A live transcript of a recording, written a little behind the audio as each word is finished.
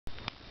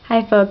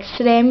Hi folks,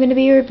 today I'm going to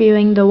be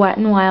reviewing the Wet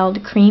n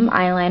Wild Cream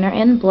Eyeliner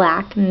in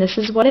black, and this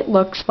is what it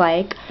looks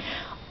like.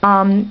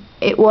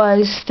 It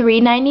was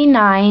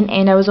 $3.99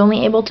 and I was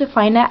only able to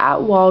find it at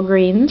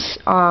Walgreens.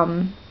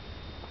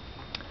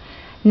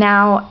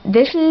 Now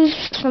this is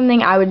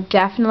something I would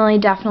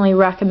definitely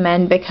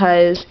recommend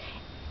because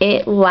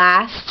it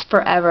lasts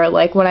forever.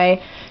 Like when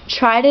I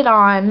tried it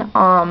on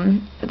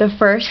the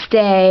first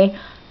day,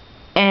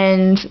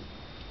 and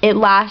it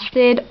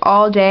lasted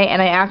all day,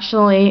 and I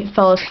actually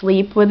fell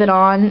asleep with it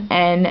on,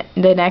 and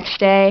the next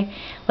day,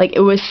 like,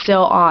 it was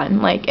still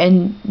on, like,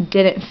 and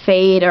didn't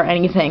fade or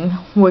anything,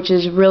 which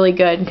is really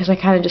good because I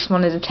kind of just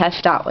wanted to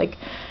test out, like,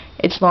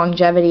 its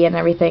longevity and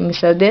everything.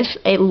 So this,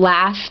 it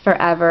lasts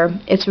forever.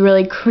 It's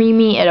really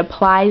creamy. It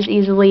applies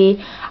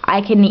easily. I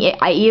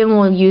even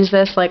will use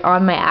this, like,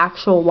 on my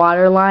actual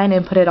waterline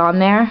and put it on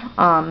there,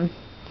 and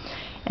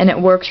it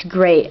works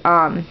great.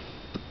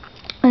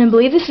 And I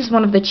believe this is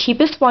one of the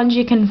cheapest ones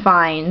you can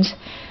find.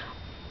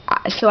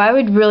 So I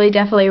would really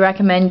definitely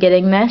recommend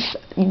getting this.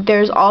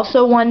 There's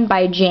also one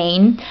by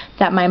Jane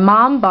that my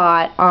mom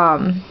bought,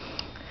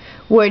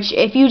 which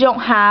if you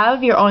don't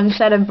have your own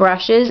set of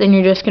brushes and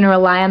you're just going to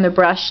rely on the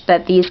brush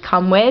that these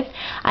come with,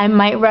 I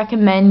might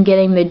recommend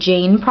getting the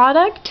Jane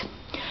product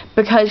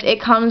because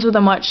it comes with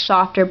a much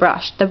softer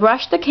brush. The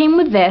brush that came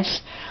with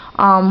this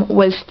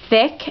was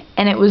thick,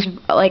 and it was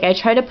like, I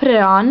tried to put it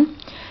on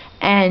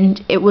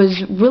and it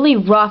was really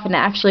rough and it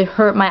actually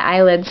hurt my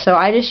eyelids, so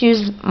I just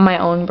used my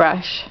own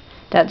brush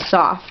that's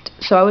soft.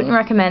 So I wouldn't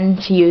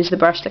recommend to use the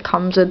brush that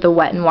comes with the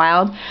Wet n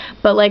Wild,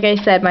 but like I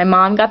said, my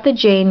mom got the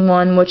Jane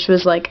one, which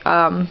was like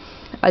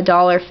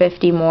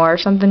 $1.50 more or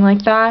something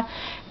like that,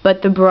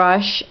 but the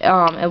brush,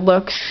 it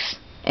looks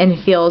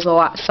and feels a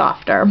lot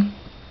softer.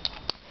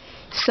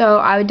 So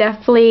I would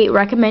definitely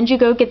recommend you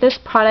go get this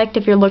product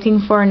if you're looking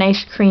for a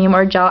nice cream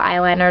or gel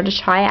eyeliner to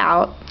try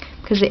out,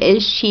 because it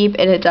is cheap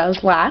and it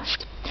does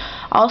last.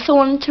 Also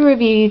wanted to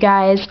review you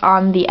guys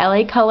on the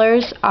LA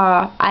Colors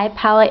eye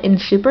palette in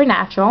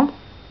Supernatural.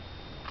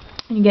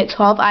 You get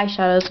 12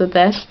 eyeshadows with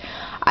this.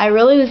 I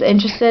really was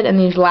interested in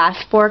these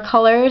last 4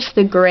 colors,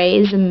 the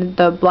grays and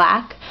the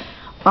black.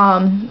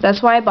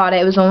 That's why I bought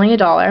it. It was only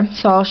 $1.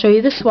 So I'll show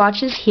you the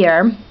swatches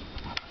here.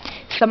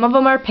 Some of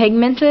them are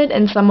pigmented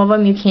and some of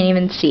them you can't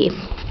even see.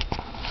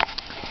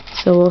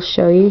 So we'll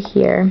show you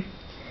here.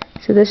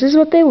 So this is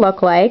what they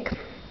look like.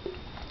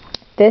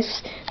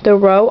 The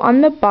row on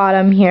the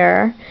bottom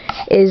here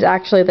is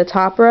actually the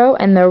top row,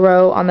 and the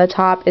row on the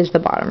top is the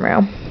bottom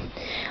row.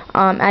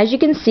 As you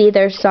can see,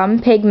 there's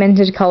some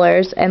pigmented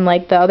colors, and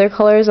like the other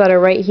colors that are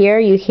right here,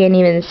 you can't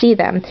even see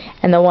them,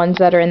 and the ones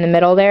that are in the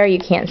middle there, you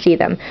can't see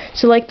them.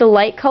 So like the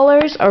light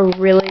colors are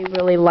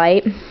really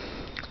light,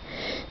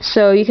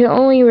 so you can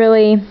only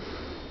really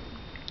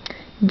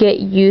get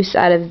use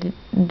out of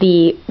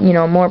the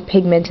more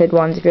pigmented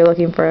ones if you're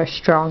looking for a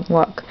strong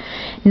look.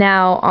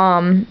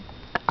 Now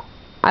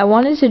I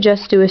wanted to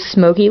just do a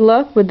smoky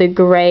look with the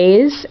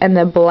grays and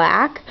the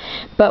black,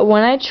 but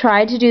when I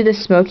tried to do the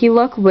smoky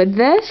look with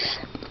this,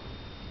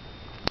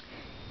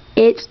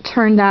 it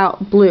turned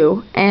out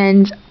blue,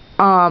 and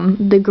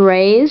the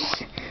grays,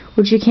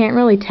 which you can't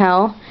really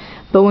tell,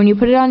 but when you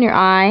put it on your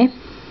eye,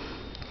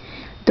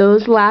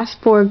 those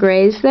last 4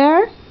 grays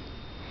there,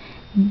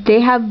 they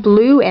have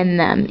blue in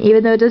them,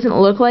 even though it doesn't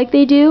look like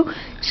they do.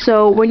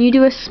 So when you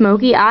do a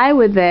smoky eye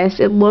with this,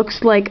 it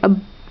looks like a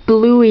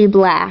bluey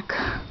black.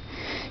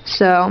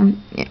 So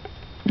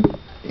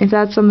if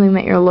that's something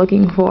that you're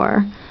looking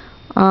for,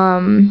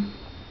 I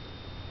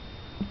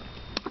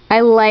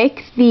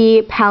like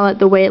the palette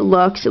the way it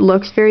looks. It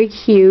looks very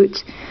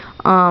cute.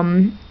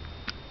 I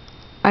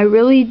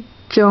really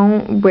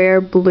don't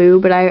wear blue,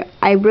 but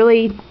I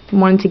really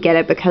wanted to get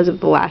it because of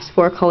the last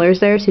 4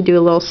 colors there, to do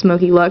a little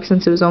smoky look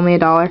since it was only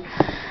 $1.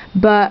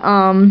 But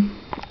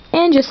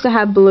and just to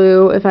have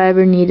blue if I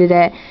ever needed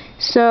it.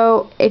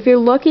 So if you're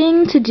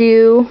looking to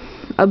do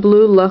a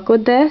blue look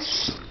with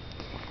this,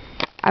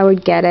 I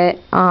would get it,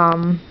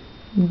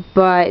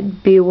 but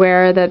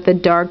beware that the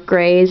dark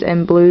grays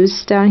and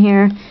blues down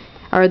here,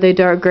 or the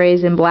dark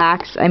grays and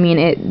blacks, I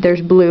mean,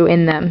 there's blue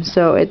in them,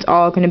 so it's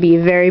all going to be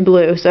very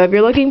blue. So if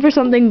you're looking for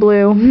something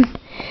blue,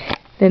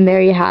 then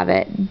there you have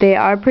it. They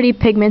are pretty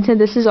pigmented.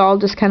 This is all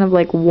just kind of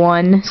like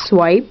one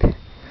swipe.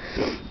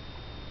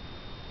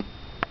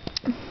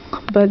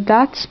 But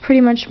that's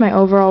pretty much my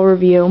overall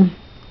review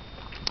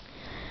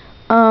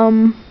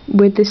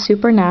with the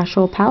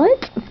Supernatural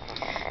palette.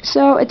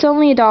 So it's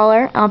only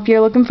 $1. If you're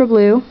looking for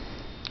blue,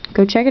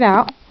 go check it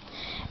out.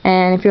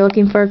 And if you're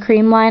looking for a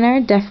cream liner,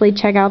 definitely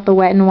check out the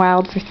Wet n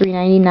Wild for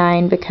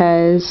 $3.99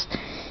 because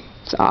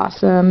it's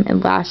awesome.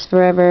 It lasts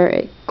forever.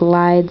 It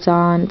glides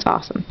on. It's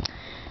awesome.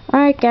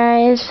 Alright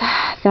guys,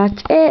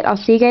 that's it. I'll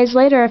see you guys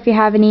later. If you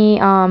have any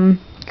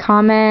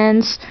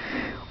comments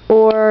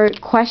or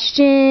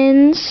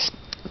questions,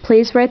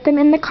 please write them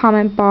in the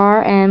comment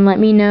bar and let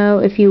me know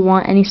if you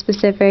want any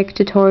specific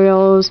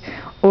tutorials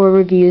or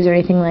reviews or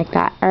anything like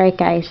that. Alright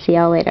guys, see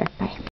y'all later. Bye.